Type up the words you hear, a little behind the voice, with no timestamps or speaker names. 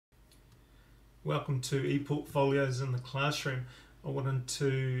Welcome to eportfolios in the classroom. I wanted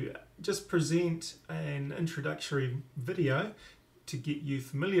to just present an introductory video to get you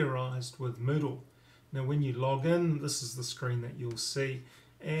familiarised with Moodle. Now when you log in, this is the screen that you'll see,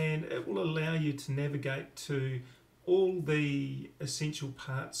 and it will allow you to navigate to all the essential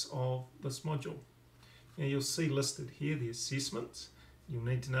parts of this module. Now you'll see listed here the assessments. You'll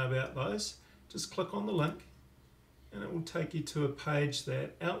need to know about those. Just click on the link and it will take you to a page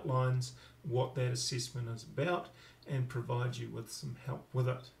that outlines what that assessment is about and provide you with some help with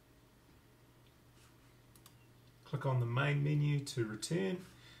it. Click on the main menu to return,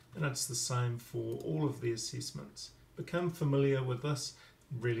 and it's the same for all of the assessments. Become familiar with this,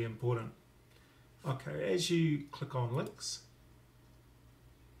 really important. Okay, as you click on links,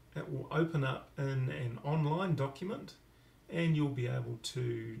 it will open up in an online document and you'll be able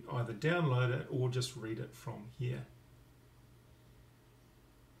to either download it or just read it from here.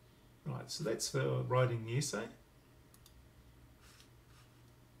 Right, so that's for writing the essay.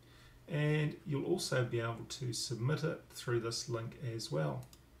 And you'll also be able to submit it through this link as well.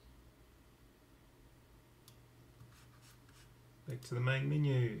 Back to the main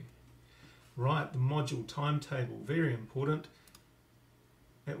menu. Right, the module timetable, very important.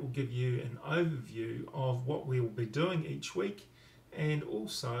 It will give you an overview of what we will be doing each week and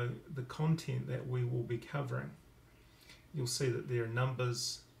also the content that we will be covering. You'll see that there are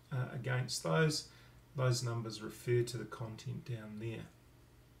numbers against those. Those numbers refer to the content down there.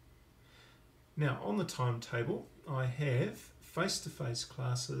 Now on the timetable I have face-to-face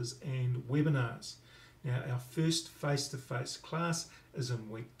classes and webinars. Now our first face-to-face class is in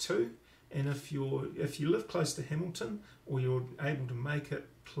week 2, and if you live close to Hamilton or you're able to make it,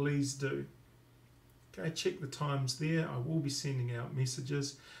 please do. Okay, check the times there. I will be sending out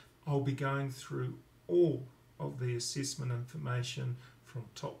messages. I'll be going through all of the assessment information from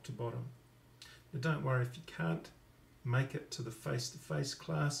top to bottom. Now don't worry if you can't make it to the face-to-face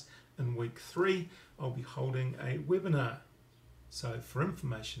class. In week 3 I'll be holding a webinar. So for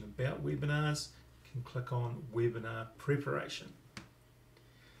information about webinars, you can click on webinar preparation.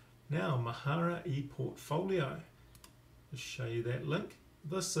 Now Mahara ePortfolio, just show you that link.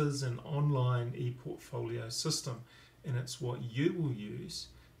 This is an online ePortfolio system and it's what you will use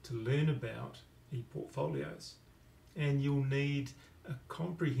to learn about ePortfolios. And you'll need a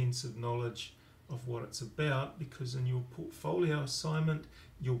comprehensive knowledge of what it's about, because in your portfolio assignment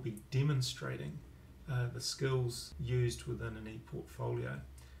you'll be demonstrating the skills used within an ePortfolio.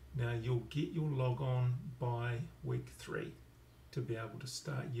 Now you'll get your log on by week 3 to be able to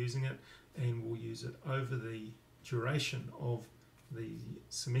start using it, and we'll use it over the duration of the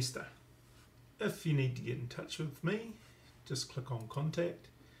semester. If you need to get in touch with me, just click on contact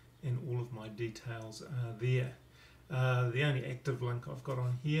and all of my details are there. The only active link I've got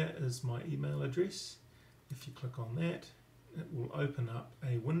on here is my email address. If you click on that, it will open up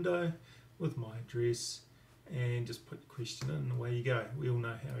a window with my address, and just put your question in and away you go. We all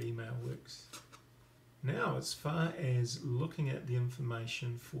know how email works. Now as far as looking at the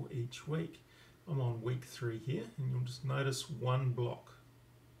information for each week, I'm on week 3 here, and you'll just notice one block.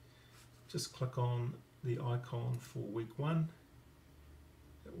 Just click on the icon for week 1.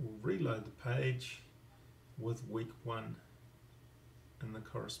 It will reload the page with week 1 in the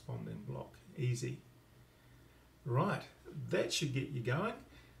corresponding block. Easy. Right, that should get you going.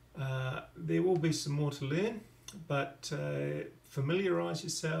 There will be some more to learn, but familiarise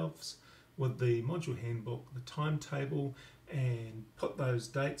yourselves with the module handbook, the timetable, and put those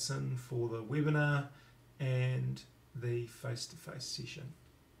dates in for the webinar and the face-to-face session.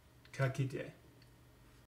 Ka kite.